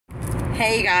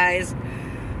Hey guys,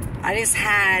 I just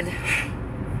had,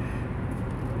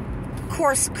 of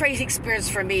course, crazy experience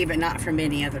for me, but not for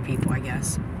many other people, I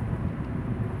guess.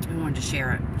 I wanted to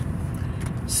share it.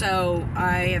 So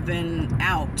I have been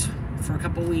out for a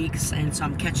couple weeks, and so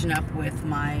I'm catching up with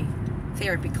my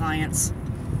therapy clients.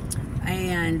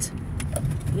 And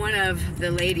one of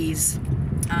the ladies,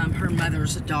 her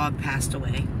mother's dog passed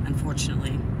away,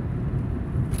 unfortunately.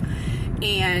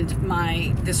 And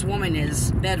this woman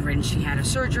is bedridden. She had a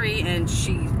surgery and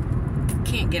she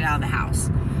can't get out of the house.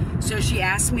 So she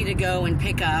asked me to go and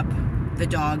pick up the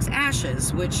dog's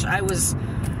ashes, which I was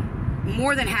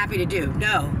more than happy to do.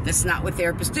 No, that's not what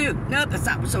therapists do. No, that's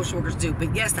not what social workers do.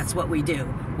 But yes, that's what we do.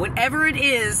 Whatever it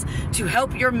is to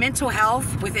help your mental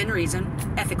health within reason,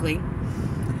 ethically,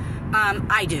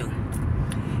 I do.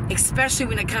 Especially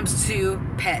when it comes to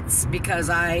pets, because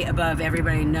I, above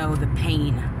everybody, know the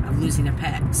pain of losing a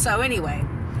pet. So anyway,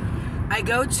 I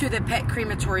go to the pet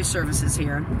crematory services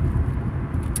here,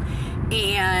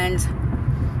 and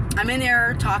I'm in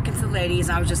there talking to the ladies.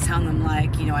 I was just telling them,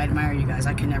 like, you know, I admire you guys.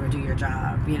 I could never do your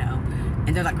job, you know.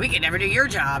 And they're like, we could never do your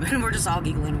job. And we're just all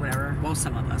giggling, whatever. Well,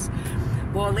 some of us.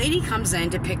 Well, a lady comes in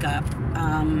to pick up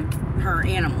her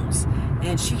animals,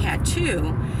 and she had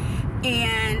two.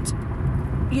 And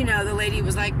you know, the lady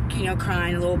was like, you know,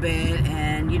 crying a little bit,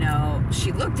 and, you know,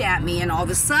 she looked at me, and all of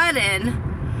a sudden,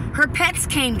 her pets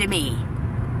came to me.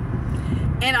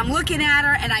 And I'm looking at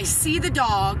her, and I see the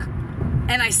dog,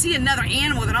 and I see another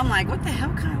animal that I'm like, what the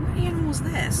hell what animal is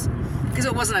this? Because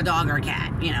it wasn't a dog or a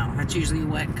cat, you know. That's usually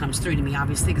what comes through to me,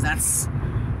 obviously, because that's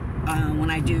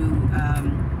when I do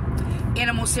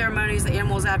animal ceremonies, the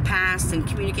animals that passed, and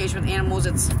communication with animals,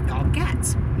 it's all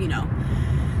cats, you know.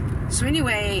 So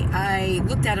anyway, I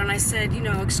looked at her and I said, you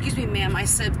know, excuse me, ma'am. I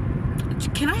said,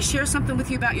 can I share something with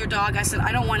you about your dog? I said,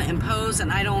 I don't want to impose, and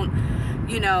I don't,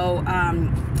 you know,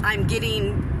 I'm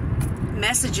getting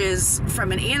messages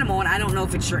from an animal, and I don't know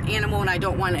if it's your animal, and I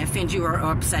don't want to offend you or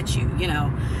upset you, you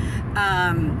know.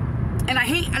 And I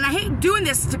hate doing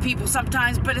this to people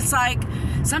sometimes, but it's like,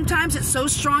 sometimes it's so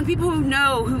strong. People who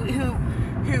know,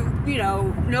 who you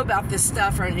know about this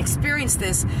stuff or experience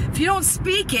this, if you don't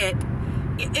speak it,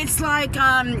 it's like,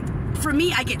 for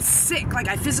me, I get sick. Like,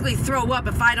 I physically throw up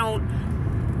if I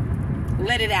don't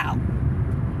let it out.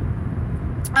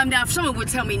 Now, if someone would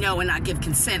tell me no and not give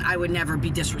consent, I would never be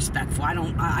disrespectful.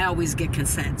 I always get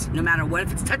consent, no matter what.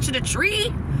 If it's touching a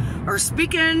tree or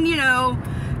speaking, you know,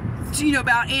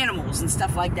 about animals and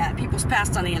stuff like that. People's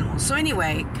passed on animals. So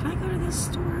anyway, can I go to this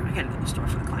store? I gotta go to the store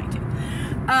for the client, too.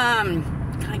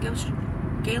 Can I go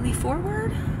gaily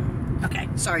forward? Okay,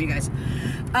 sorry, you guys.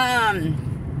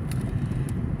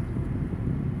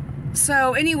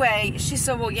 So anyway, she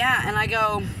said, well, yeah, and I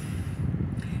go,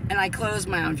 and I close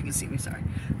my eyes, if you can see me, sorry.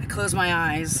 I close my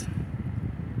eyes,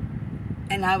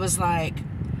 and I was like,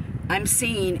 I'm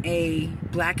seeing a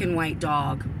black and white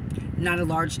dog, not a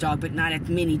large dog, but not a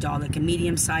mini dog, like a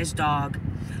medium-sized dog.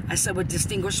 I said, with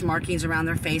distinguished markings around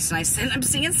their face, and I said, I'm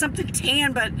seeing something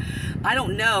tan, but I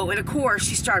don't know. And of course,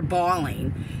 she started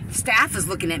bawling. Staff is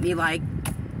looking at me like,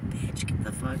 bitch, get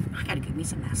the fuck, I gotta get me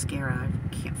some mascara.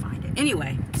 I can't find it.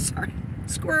 Anyway, sorry,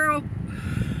 squirrel.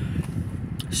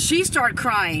 She started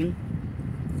crying.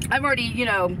 I've already, you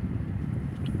know,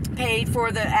 paid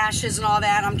for the ashes and all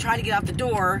that. I'm trying to get out the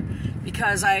door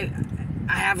because I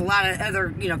have a lot of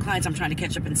other, you know, clients I'm trying to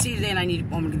catch up and see today, and I'm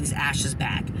gonna get these ashes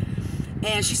back.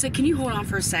 And she said, can you hold on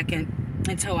for a second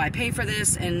until I pay for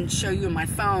this and show you on my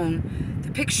phone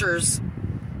the pictures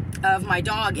of my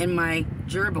dog and my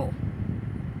gerbil.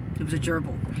 It was a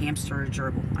gerbil, hamster or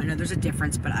gerbil. I know there's a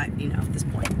difference, but you know, at this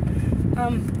point.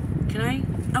 Can I?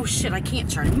 Oh shit, I can't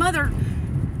turn. Mother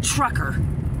trucker.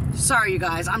 Sorry, you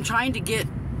guys. I'm trying to get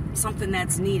something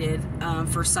that's needed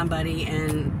for somebody,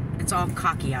 and it's all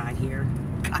cocky-eyed here.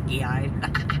 Cocky-eyed.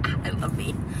 I love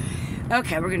me.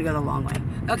 Okay, we're gonna go the long way.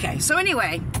 Okay, so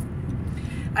anyway,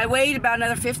 I waited about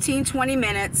another 15, 20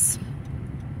 minutes,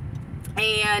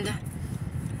 and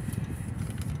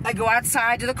I go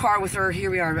outside to the car with her. Here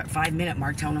we are, about 5-minute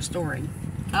mark, telling a story.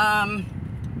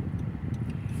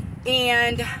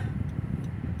 And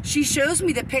she shows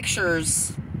me the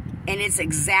pictures, and it's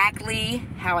exactly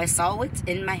how I saw it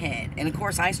in my head. And of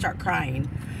course, I start crying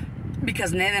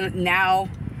because now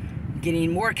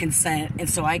getting more consent, and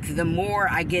so the more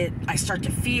I start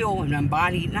to feel and not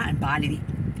embody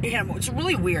the animal. It's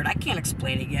really weird. I can't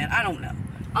explain it yet. I don't know.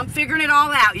 I'm figuring it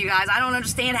all out, you guys. I don't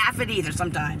understand half it either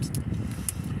sometimes.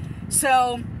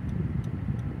 So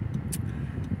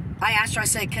I asked her, I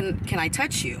said, can I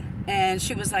touch you? And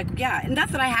she was like, yeah, not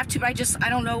that I have to, but I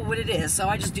don't know what it is, so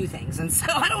I just do things. And so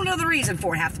I don't know the reason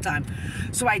for it half the time.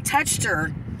 So I touched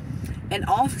her, And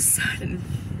all of a sudden,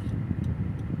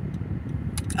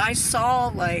 I saw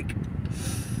like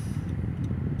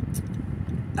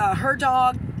her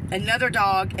dog, another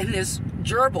dog, and this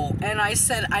gerbil. And I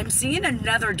said, I'm seeing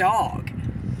another dog.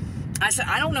 I said,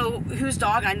 I don't know whose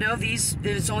dog. I know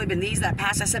it's only been these that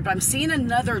passed. I said, but I'm seeing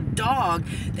another dog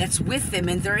that's with them,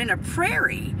 and they're in a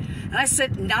prairie. And I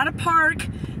said, not a park,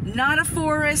 not a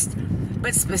forest,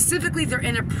 but specifically they're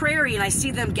in a prairie, and I see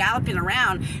them galloping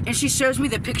around. And she shows me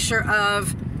the picture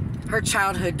of her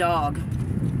childhood dog.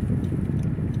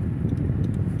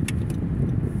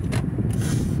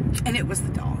 And it was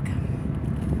the dog.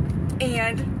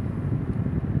 And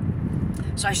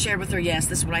so I shared with her, yes,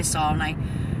 this is what I saw, and I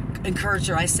encouraged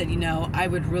her. I said, you know, I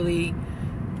would really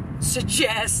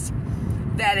suggest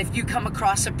that if you come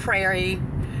across a prairie,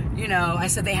 you know, I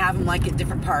said they have them like at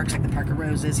different parks, like the Park of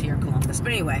Roses here in Columbus.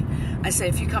 But anyway, I said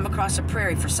if you come across a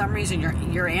prairie, for some reason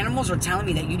your animals are telling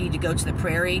me that you need to go to the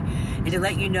prairie, and to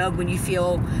let you know when you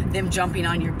feel them jumping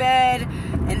on your bed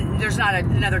and there's not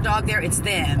another dog there, it's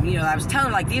them. You know, I was telling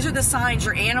her, like, these are the signs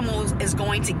your animal is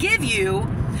going to give you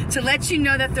to let you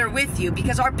know that they're with you,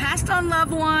 because our passed on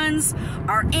loved ones,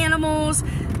 our animals,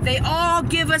 they all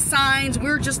give us signs.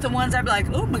 We're just the ones that be like,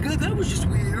 oh my God, that was just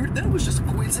weird. That was just a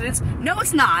coincidence. No,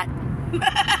 it's not.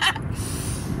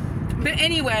 But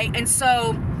anyway, and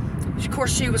so, of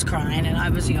course, she was crying, and I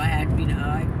was, you know, I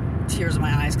had tears in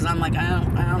my eyes, because I'm like, I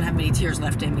don't have many tears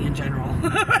left in me in general.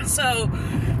 So,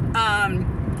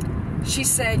 she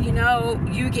said, you know,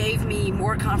 you gave me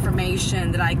more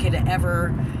confirmation than I could ever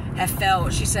have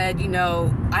felt. She said, you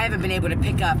know, I haven't been able to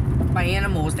pick up my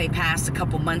animals. They passed a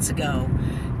couple months ago,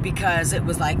 because it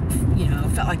was like, you know,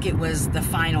 felt like it was the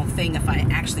final thing if I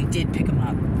actually did pick them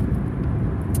up.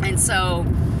 And so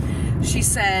she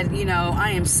said, you know,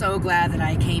 I am so glad that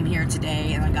I came here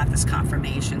today and I got this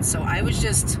confirmation. So I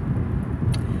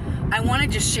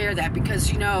wanted to share that,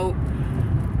 because, you know,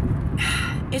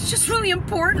 it's just really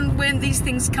important when these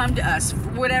things come to us, for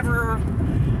whatever,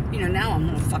 you know. Now I'm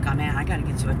gonna fuck I'm at. I gotta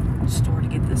get to a store to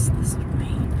get this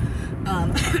rain.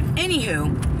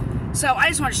 Anywho, so I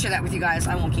just want to share that with you guys.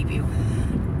 I won't keep you.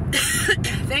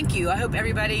 Thank you. I hope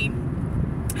everybody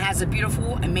has a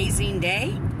beautiful, amazing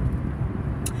day,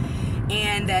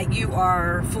 and that you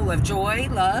are full of joy,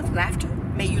 love, laughter.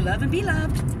 May you love and be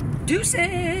loved.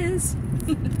 Deuces.